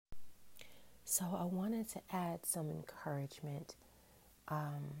So I wanted to add some encouragement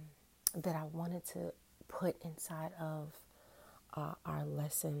that I wanted to put inside of our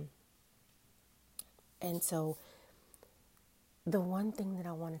lesson. And so the one thing that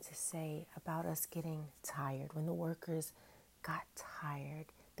I wanted to say about us getting tired, when the workers got tired,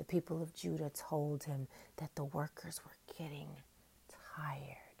 the people of Judah told him that the workers were getting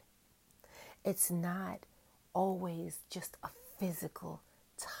tired. It's not always just a physical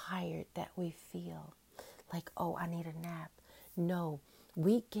tired that we feel like, oh, I need a nap. No,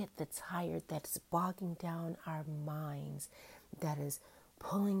 we get the tired that's bogging down our minds, that is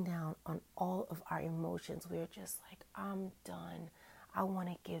pulling down on all of our emotions. We're just like, I'm done. I want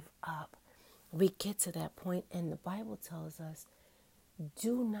to give up. We get to that point, and the Bible tells us,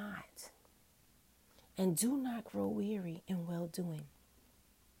 do not grow weary in well doing.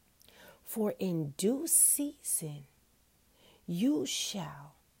 For in due season, you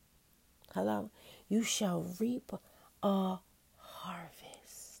shall, you shall reap a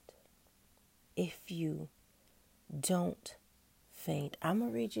harvest if you don't faint. I'm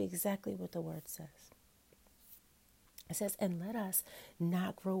going to read you exactly what the word says. It says, and let us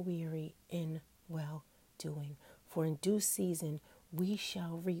not grow weary in well doing, for in due season we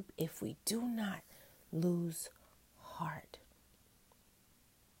shall reap if we do not lose heart.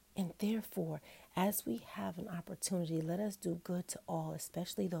 And therefore, as we have an opportunity, let us do good to all,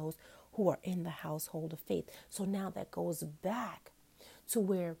 especially those who are in the household of faith. So now that goes back to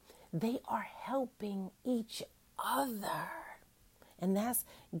where they are helping each other. And that's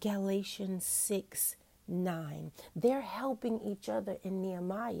Galatians 6:9. They're helping each other in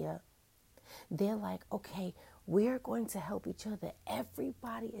Nehemiah. They're like, okay, we're going to help each other.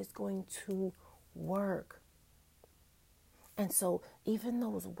 Everybody is going to work. And so even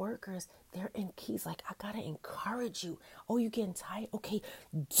those workers, they're in keys. Like, I got to encourage you. Oh, you getting tired? Okay,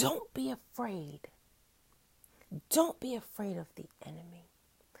 don't be afraid. Don't be afraid of the enemy.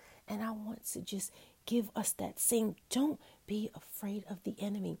 And I want to just give us that same, don't be afraid of the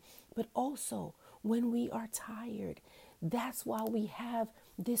enemy. But also, when we are tired, that's why we have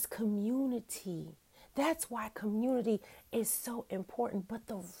this community. That's why community is so important, but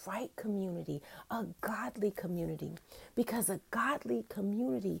the right community, a godly community, because a godly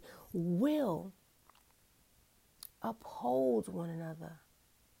community will uphold one another.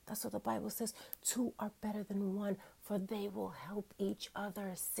 That's what the Bible says. Two are better than one, for they will help each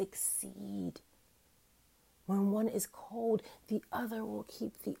other succeed. When one is cold, the other will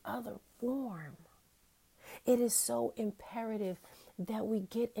keep the other warm. It is so imperative that we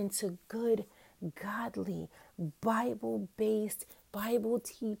get into good, godly, Bible-based,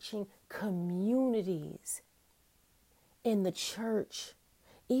 Bible-teaching communities in the church.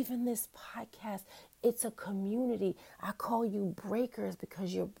 Even this podcast, it's a community. I call you breakers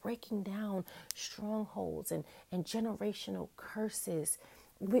because you're breaking down strongholds and generational curses.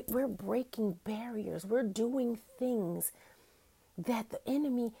 We're breaking barriers. We're doing things that the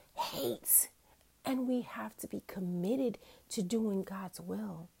enemy hates. And we have to be committed to doing God's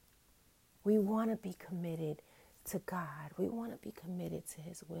will. We want to be committed to God. We want to be committed to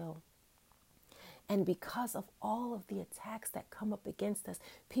His will. And because of all of the attacks that come up against us,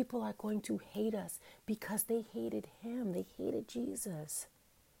 people are going to hate us because they hated Him. They hated Jesus.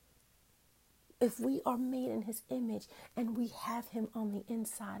 If we are made in His image and we have Him on the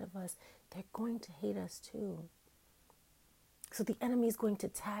inside of us, they're going to hate us too. So the enemy is going to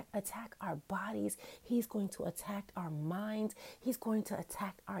attack our bodies. He's going to attack our minds. He's going to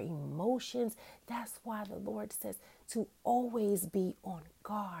attack our emotions. That's why the Lord says to always be on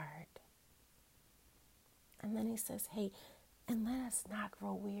guard. And then He says, hey, and let us not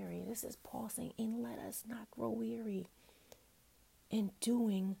grow weary. This is Paul saying, and let us not grow weary in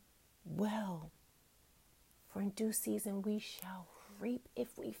doing well. For in due season we shall reap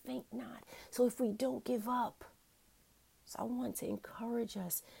if we faint not. So if we don't give up. So I want to encourage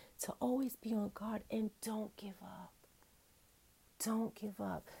us to always be on guard and don't give up. Don't give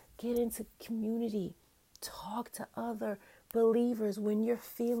up. Get into community. Talk to other believers when you're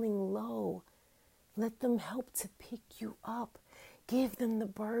feeling low. Let them help to pick you up. Give them the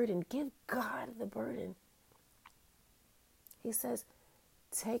burden. Give God the burden. He says,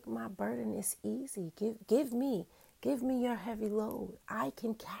 take my burden. It's easy. Give me your heavy load. I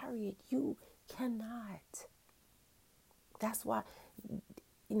can carry it. You cannot. That's why,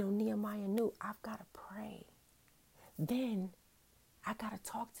 Nehemiah knew, I've got to pray. Then I got to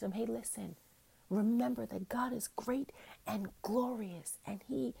talk to them. Hey, listen, remember that God is great and glorious, and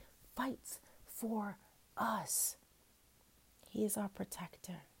He fights for us. He is our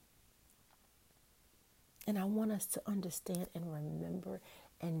protector. And I want us to understand and remember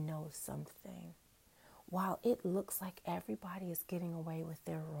and know something. While it looks like everybody is getting away with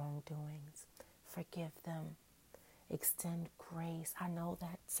their wrongdoings, forgive them. Extend grace. I know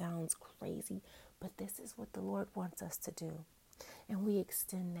that sounds crazy, but this is what the Lord wants us to do. And we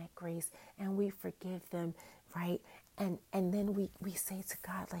extend that grace and we forgive them, right? And then we say to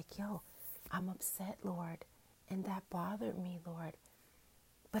God, like, yo, I'm upset, Lord, and that bothered me, Lord.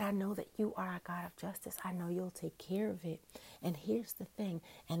 But I know that you are a God of justice. I know you'll take care of it. And here's the thing,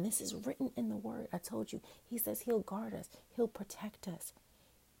 and this is written in the word. I told you, he says he'll guard us. He'll protect us.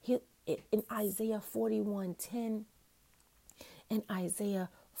 In Isaiah 41:10 and Isaiah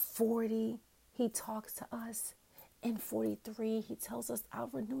 40, he talks to us. In 43, he tells us, I'll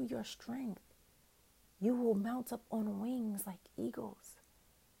renew your strength. You will mount up on wings like eagles.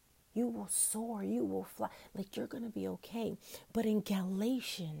 You will soar. You will fly. Like, you're going to be okay. But in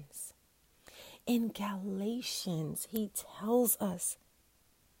Galatians, he tells us,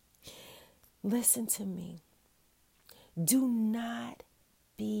 listen to me. Do not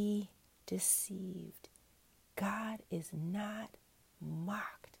be deceived. God is not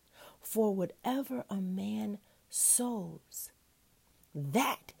mocked. For whatever a man sows,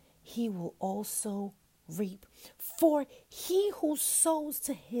 that he will also reap. For he who sows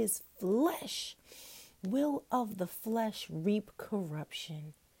to his flesh will of the flesh reap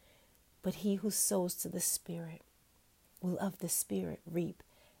corruption, but he who sows to the Spirit will of the Spirit reap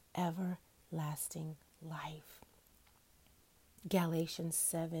everlasting life. Galatians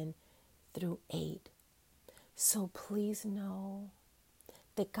 7-8. So please know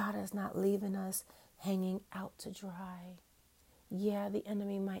that God is not leaving us hanging out to dry. Yeah, the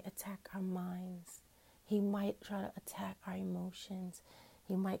enemy might attack our minds. He might try to attack our emotions.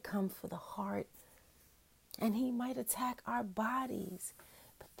 He might come for the heart. And he might attack our bodies.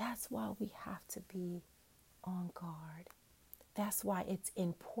 But that's why we have to be on guard. That's why it's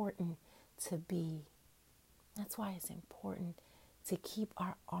important to be. That's why it's important to keep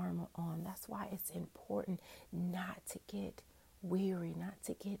our armor on. That's why it's important not to get weary, not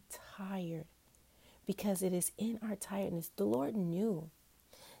to get tired. Because it is in our tiredness. The Lord knew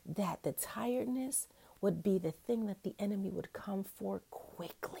that the tiredness would be the thing that the enemy would come for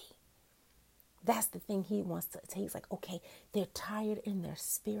quickly. That's the thing he wants to take. He's like, okay, they're tired in their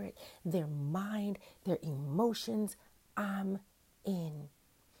spirit, their mind, their emotions. I'm in.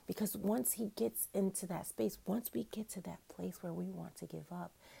 Because once he gets into that space, once we get to that place where we want to give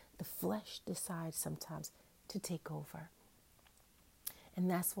up, the flesh decides sometimes to take over. And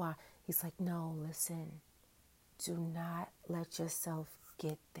that's why he's like, no, listen, do not let yourself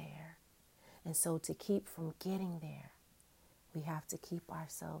get there. And so to keep from getting there, we have to keep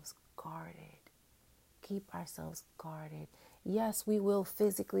ourselves guarded. Keep ourselves guarded. Yes, we will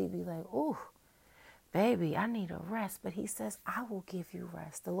physically be like, oh, baby, I need a rest. But he says, I will give you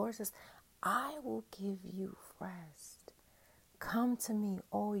rest. The Lord says, I will give you rest. Come to me,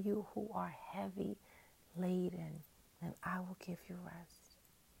 all you who are heavy laden, and I will give you rest.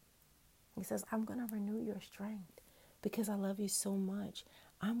 He says, I'm going to renew your strength because I love you so much.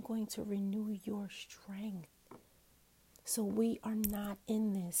 I'm going to renew your strength. So we are not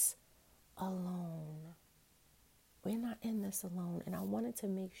in this alone. We're not in this alone. And I wanted to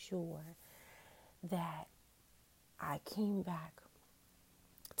make sure that I came back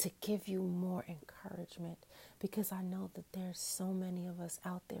to give you more encouragement because I know that there's so many of us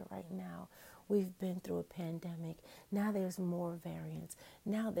out there right now. We've been through a pandemic. Now there's more variants.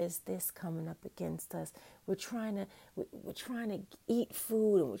 Now there's this coming up against us. We're trying to eat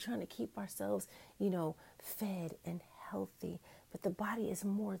food and we're trying to keep ourselves, fed and healthy. But the body is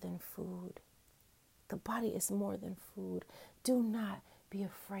more than food. The body is more than food. Do not be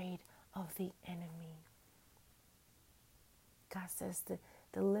afraid of the enemy. God says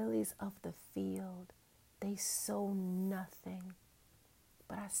the lilies of the field, they sow nothing,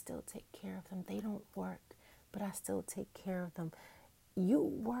 but I still take care of them. They don't work, but I still take care of them. You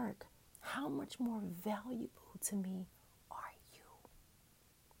work. How much more valuable to me are you?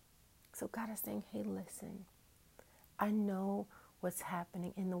 So God is saying, hey, listen, I know what's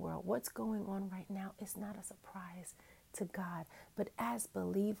happening in the world. What's going on right now is not a surprise to God. But as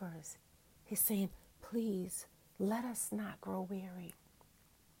believers, he's saying, please, let us not grow weary.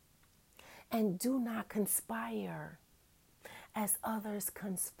 And do not conspire as others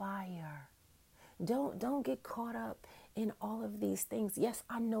conspire. Don't get caught up in all of these things. Yes,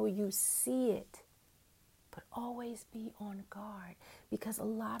 I know you see it, but always be on guard because a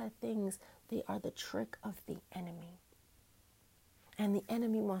lot of things, they are the trick of the enemy. And the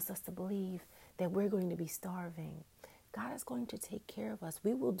enemy wants us to believe that we're going to be starving. God is going to take care of us.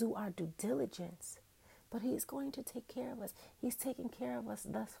 We will do our due diligence but he's going to take care of us. He's taken care of us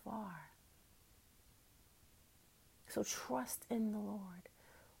thus far. So trust in the Lord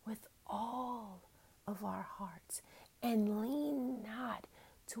with all of our hearts and lean not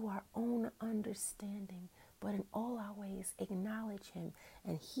to our own understanding, but in all our ways acknowledge him,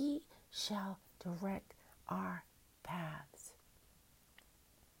 and he shall direct our paths.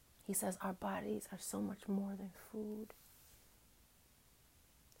 He says our bodies are so much more than food.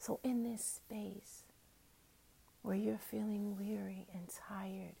 So in this space where you're feeling weary and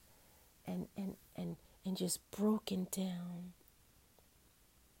tired and just broken down,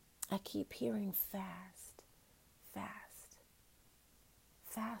 I keep hearing fast, fast,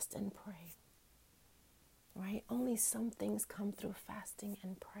 fast and pray, right? Only some things come through fasting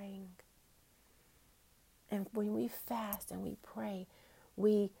and praying. And when we fast and we pray,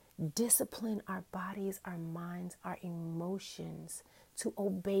 we discipline our bodies, our minds, our emotions to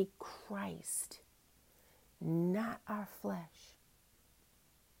obey Christ, not our flesh,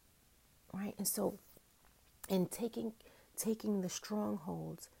 right? And so in taking the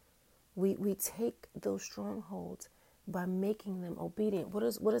strongholds, we take those strongholds by making them obedient. What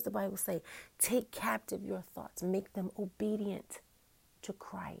does the Bible say? Take captive your thoughts, make them obedient to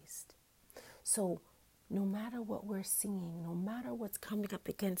Christ. So no matter what we're seeing, no matter what's coming up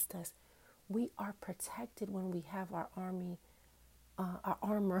against us, we are protected when we have our armor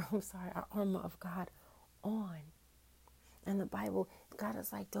of God on. And the Bible, God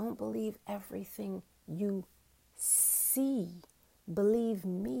is like, don't believe everything you see. Believe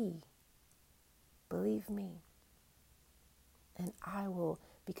me. Believe me. And I will,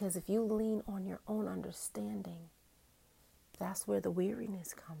 because if you lean on your own understanding, that's where the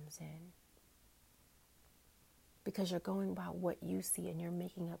weariness comes in. Because you're going by what you see and you're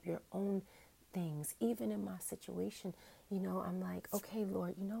making up your own things. Even in my situation, I'm like, okay,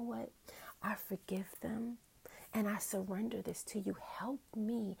 Lord, you know what? I forgive them and I surrender this to you. Help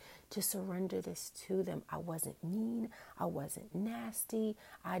me to surrender this to them. I wasn't mean. I wasn't nasty.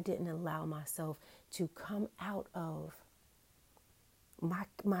 I didn't allow myself to come out of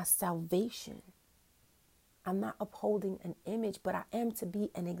my salvation. I'm not upholding an image, but I am to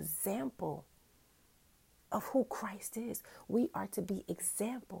be an example of who Christ is. We are to be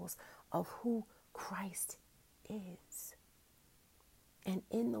examples of who Christ is. And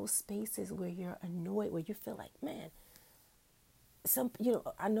in those spaces where you're annoyed, where you feel like, man,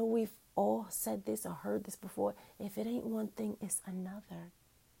 I know we've all said this or heard this before. If it ain't one thing, it's another.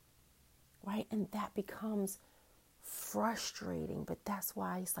 Right? And that becomes frustrating. But that's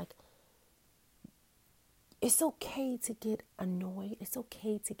why it's like, it's okay to get annoyed. It's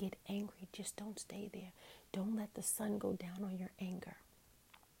okay to get angry. Just don't stay there. Don't let the sun go down on your anger.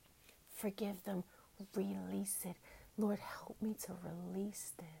 Forgive them. Release it. Lord, help me to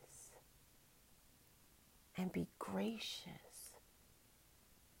release this and be gracious.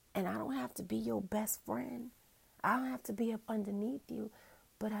 And I don't have to be your best friend. I don't have to be up underneath you,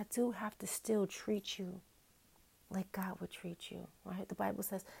 but I do have to still treat you like God would treat you, right? The Bible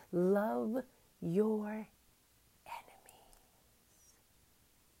says, love your enemies.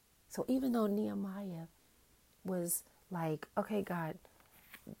 So even though Nehemiah was like, okay, God,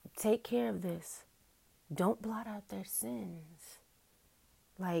 take care of this. Don't blot out their sins.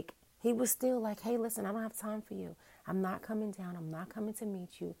 Like, he was still like, hey, listen, I don't have time for you. I'm not coming down. I'm not coming to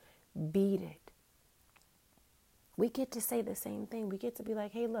meet you. Beat it. We get to say the same thing. We get to be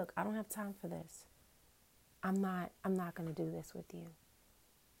like, hey, look, I don't have time for this. I'm not going to do this with you.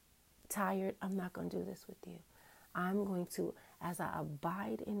 Tired, I'm not going to do this with you. I'm going to, as I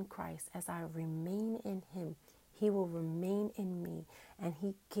abide in Christ, as I remain in him, he will remain in me, and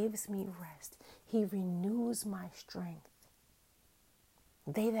he gives me rest. He renews my strength.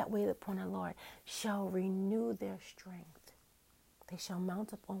 They that wait upon the Lord shall renew their strength. They shall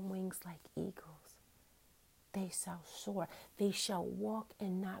mount up on wings like eagles. They shall soar. They shall walk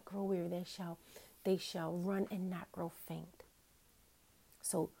and not grow weary. They shall run and not grow faint.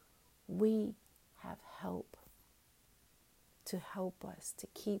 So we have help to help us, to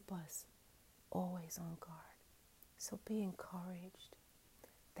keep us always on guard. So be encouraged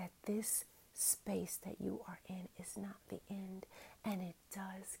that this space that you are in is not the end, and it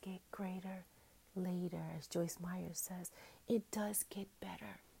does get greater later. As Joyce Meyer says, it does get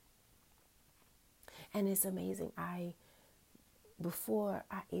better. And it's amazing. Before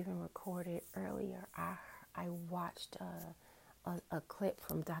I even recorded earlier, I watched a clip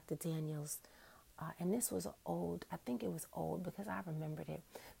from Dr. Daniels, and this was old. I think it was old because I remembered it.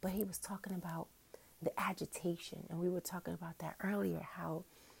 But he was talking about the agitation, and we were talking about that earlier, how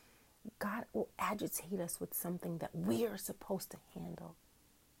God will agitate us with something that we are supposed to handle.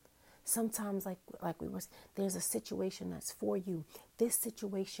 Sometimes, like we were, there's a situation that's for you. This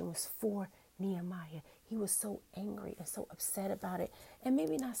situation was for Nehemiah. He was so angry and so upset about it. And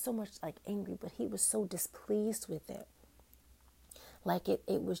maybe not so much like angry, but he was so displeased with it. Like it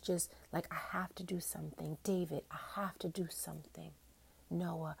was just like, I have to do something. David, I have to do something.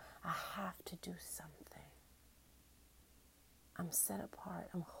 Noah, I have to do something. I'm set apart.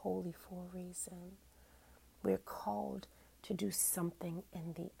 I'm holy for a reason. We're called to do something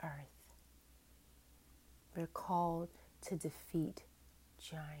in the earth. We're called to defeat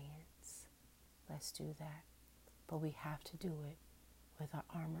giants. Let's do that. But we have to do it with our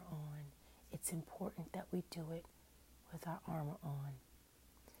armor on. It's important that we do it with our armor on.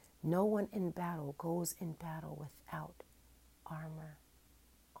 No one in battle goes in battle without armor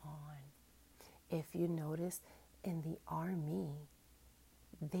on. If you notice, in the army,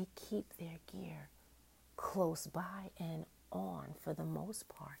 they keep their gear close by and on for the most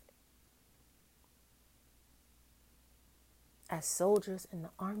part. As soldiers in the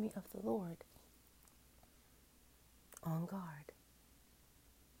army of the Lord, on guard.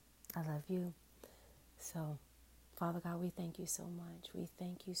 I love you. So, Father God, we thank you so much. We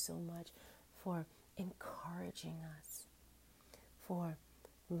thank you so much for encouraging us, for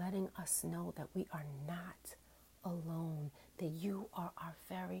letting us know that we are not alone, that you are our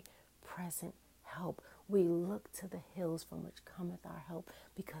very present help. We look to the hills from which cometh our help,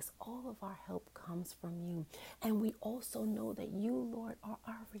 because all of our help comes from you. And we also know that you, Lord, are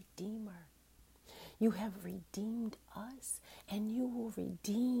our Redeemer. You have redeemed us, and you will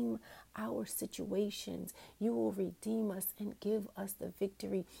redeem our situations. You will redeem us and give us the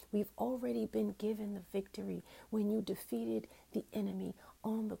victory. We've already been given the victory when you defeated the enemy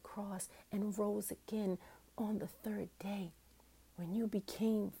on the cross and rose again on the third day, when you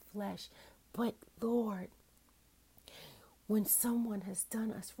became flesh. But Lord, when someone has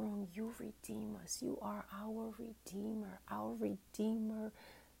done us wrong, you redeem us. You are our Redeemer. Our Redeemer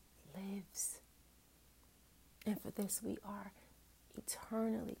lives. And for this, we are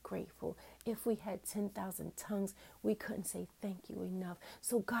eternally grateful. If we had 10,000 tongues, we couldn't say thank you enough.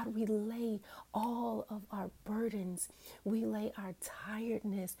 So God, we lay all of our burdens. We lay our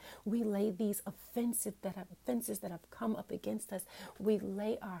tiredness. We lay these offenses that have come up against us. We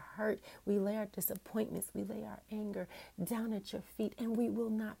lay our hurt. We lay our disappointments. We lay our anger down at your feet, and we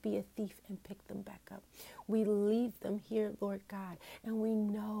will not be a thief and pick them back up. We leave them here, Lord God, and we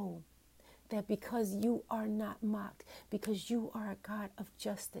know that because you are not mocked, because you are a God of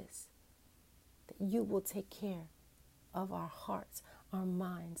justice, that you will take care of our hearts, our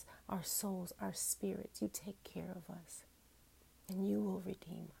minds, our souls, our spirits. You take care of us, and you will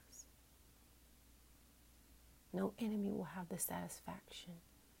redeem us. No enemy will have the satisfaction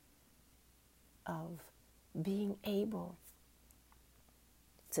of being able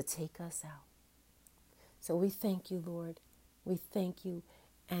to take us out. So we thank you, Lord. We thank you.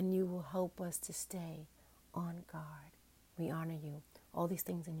 And you will help us to stay on guard. We honor you. All these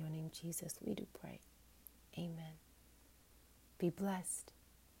things in your name, Jesus, we do pray. Amen. Be blessed,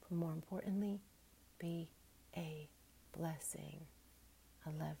 but more importantly, be a blessing. I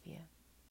love you.